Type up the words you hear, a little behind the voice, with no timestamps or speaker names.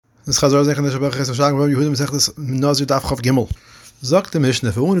Das Chazor Zech in der Shabbat Chesed Shag, Rabbi Yehuda Masechtas Nazir Daf Chav Gimel. Zok the Mishnah,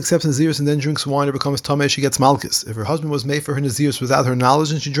 if a woman accepts Nazirus and then drinks wine or becomes Tameh, she gets Malchus. If her husband was made for her Nazirus without her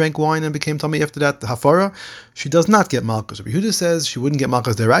knowledge and she drank wine and became Tameh after that, the Hafara, she does not get Malchus. Rabbi Yehuda says she wouldn't get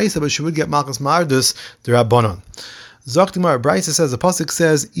Malchus Deraisa, but she would get Malchus Mardus Derabanan. Zok Timar Braisa says, the pasuk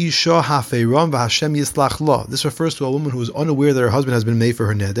says, Isha hafeiram v'Hashem yislach lo. This refers to a woman who is unaware that her husband has been made for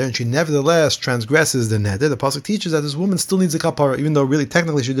her neder, and she nevertheless transgresses the neder. The pasuk teaches that this woman still needs a kapara, even though really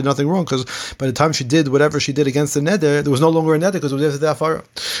technically she did nothing wrong, because by the time she did whatever she did against the neder, there was no longer a neder because it was after the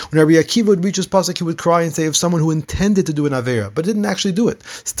afara. When Rabbi Akiva would reach this pasuk, he would cry and say, if someone who intended to do an avera but didn't actually do it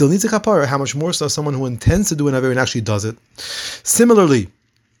still needs a kapara, how much more so someone who intends to do an avera and actually does it? Similarly,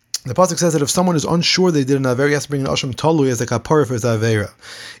 the pasuk says that if someone is unsure they did an avera, he has to bring an asham talui as a kapara for his avera.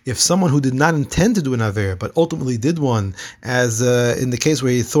 If someone who did not intend to do an avera but ultimately did one, as in the case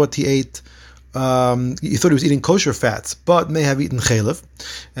where he thought he ate, he thought he was eating kosher fats, but may have eaten chaylev,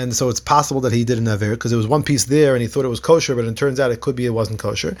 and so it's possible that he did an aver because there was one piece there and he thought it was kosher, but it turns out it could be it wasn't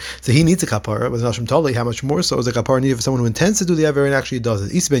kosher. So he needs a kapara with an asham tali. How much more so is a kapara needed for someone who intends to do the aver and actually does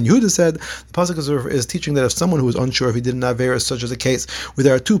it? Isa ben Yehuda said the pasuk is teaching that if someone who is unsure if he did an aver, such as a case where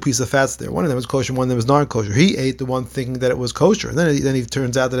there are two pieces of fats there, one of them is kosher, one of them is not kosher. He ate the one thinking that it was kosher, and then he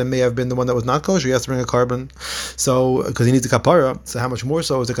turns out that it may have been the one that was not kosher. He has to bring a carbon, so because he needs a kapara. So how much more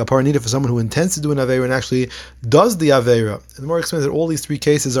so is a kapara needed for someone who intends to do an avera and actually does the avera? And the more explains that all these three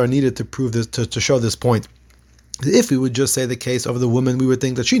cases are needed to prove this, to show this point. If we would just say the case of the woman, we would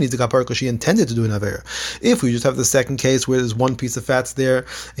think that she needs a kapara because she intended to do an avera. If we just have the second case where there's one piece of fats there,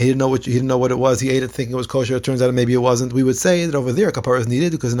 and he didn't know what it was, he ate it thinking it was kosher, it turns out maybe it wasn't, we would say that over there a kapara is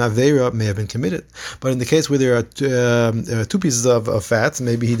needed because an avera may have been committed. But in the case where there are two pieces of fats,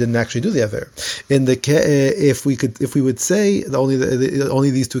 maybe he didn't actually do the avera. In the if we would say only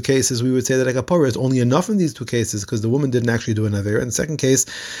these two cases, we would say that a kapara is only enough in these two cases because the woman didn't actually do an avera. In the second case,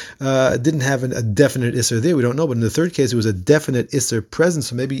 didn't have a definite isser there. We don't know. But in the third case, it was a definite isser present,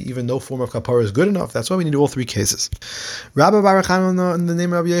 so maybe even no form of kapara is good enough. That's why we need all three cases. Rabbi Baruch Hanan, in the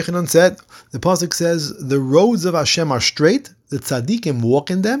name of Rabbi Yechanan, said, the pasuk says, the roads of Hashem are straight, the tzaddikim walk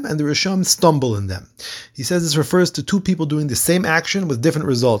in them, and the risham stumble in them. He says this refers to two people doing the same action with different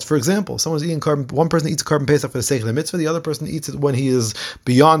results. For example, someone's eating one person eats carbon pesach for the sake of the mitzvah, the other person eats it when he is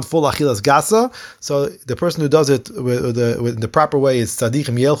beyond full achilas gasa. So the person who does it with the proper way is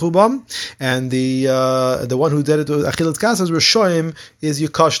tzaddikim yelchubam, and the one who did it with achilas gasa is rishoim is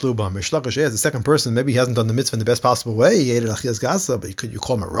yukash lubam. Rish Lakish is the second person. Maybe he hasn't done the mitzvah in the best possible way. He ate it achilas gasa, but could you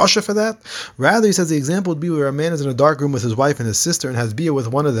call him a rasha for that? Rather, he says the example would be where a man is in a dark room with his wife and his sister and has beer with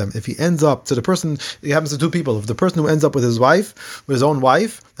one of them. If he ends up, so the person, it happens to two people. If the person who ends up with his wife, with his own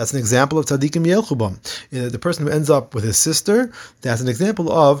wife, that's an example of tzaddikim yelchubam. The person who ends up with his sister, that's an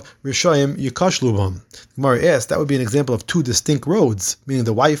example of rishayim yikashlubam. Gemara asks, that would be an example of two distinct roads, meaning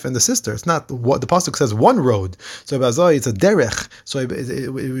the wife and the sister. It's not what the pasuk says one road. So bazai, it's a derech. So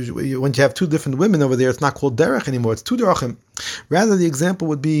when you have two different women over there, it's not called derech anymore. It's two derachim. Rather, the example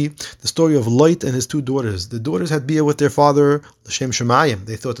would be the story of Lot and his two daughters. The daughters had beer with their father, L'Shem Shemayim.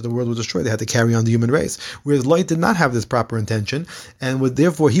 They thought that the world was destroyed. They had to carry on the human race. Whereas Lot did not have this proper intention, and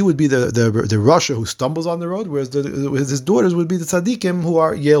therefore he would be the rasha who stumbles on the road, whereas his daughters would be the tzaddikim who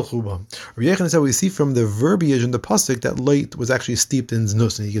are Yel Chubam. Rabbi Yechanan said we see from the verbiage in the pasuk that Lot was actually steeped in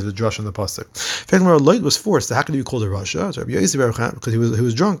znus, and he gives a drush on the pasuk. In fact, Lot was forced. So how could you call it rasha? So Rabbi Yosef, because he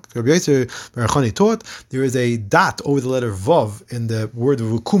was drunk. Rabbi Yosef Barachani taught there is a dot over the letter vav in the word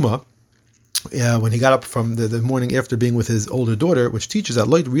vukuma. When he got up from the morning after being with his older daughter, which teaches that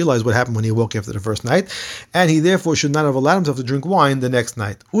Lot realized what happened when he woke after the first night, and he therefore should not have allowed himself to drink wine the next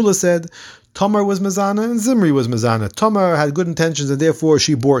night. Ula said, Tamar was Mazana and Zimri was Mazana. Tamar had good intentions and therefore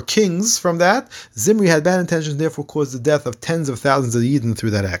she bore kings from that. Zimri had bad intentions and therefore caused the death of tens of thousands of Yidden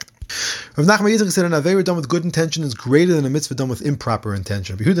through that act. Rav Nachman Yitzchak said an avera done with good intention is greater than a mitzvah done with improper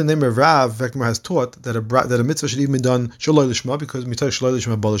intention. Yehuda the name of Rav Vekmar has taught that a mitzvah should even be done shaloi lishma because mitzvah shaloi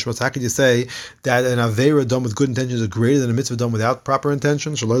lishma balishma. So how could you say that an avera done with good intention is greater than a mitzvah done without proper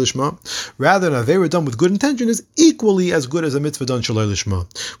intention shaloi lishma? Rather, an avera done with good intention is equally as good as a mitzvah done shaloi lishma.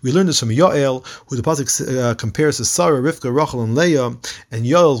 We learned this from Yael, who the pasuk compares to Sarah, Rivka, Rachel, and Leah. And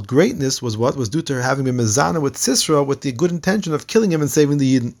Yael's greatness was due to her having been mezana with Sisera with the good intention of killing him and saving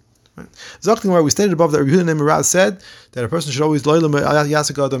the Yidden. Zakting, where we stated above that Rabbi Yehuda ben Meraz said that a person should always loyal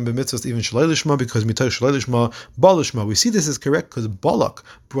yasik adam b'mitzvahs even shleilishma, because mitay shleilishma balishma. We see this is correct because Balak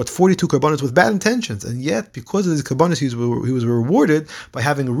brought 42 karbanos with bad intentions, and yet because of these karbanos he was rewarded by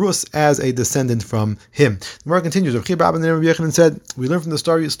having Rus as a descendant from him. The Gemara continues. Rabbi Yechanan said, we learn from the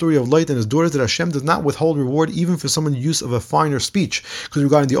story of Lot and his daughters that Hashem does not withhold reward even for someone's use of a finer speech. Because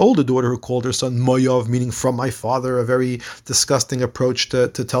regarding the older daughter who called her son Moyav, meaning from my father, a very disgusting approach to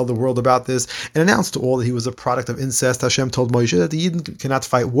tell the world about this, and announced to all that he was a product of incest, Hashem told Moshe that the Yidden cannot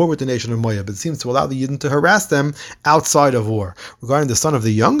fight war with the nation of Moab, but seems to allow the Yidden to harass them outside of war. Regarding the son of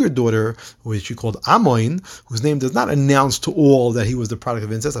the younger daughter, which he called Amoin, whose name does not announce to all that he was the product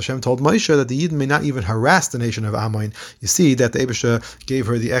of incest, Hashem told Moshe that the Yidden may not even harass the nation of Amoin. You see that the Eibusha gave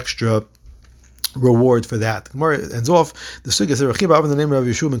her the extra reward for that. Gemara ends off the sugya said, in the name of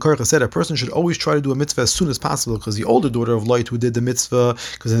Yeshua ben Korach said a person should always try to do a mitzvah as soon as possible, because the older daughter of Lot, who did the mitzvah,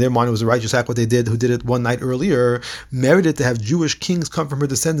 because in their mind it was a righteous act what they did, who did it one night earlier, merited to have Jewish kings come from her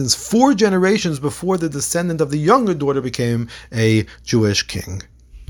descendants 4 generations before the descendant of the younger daughter became a Jewish king.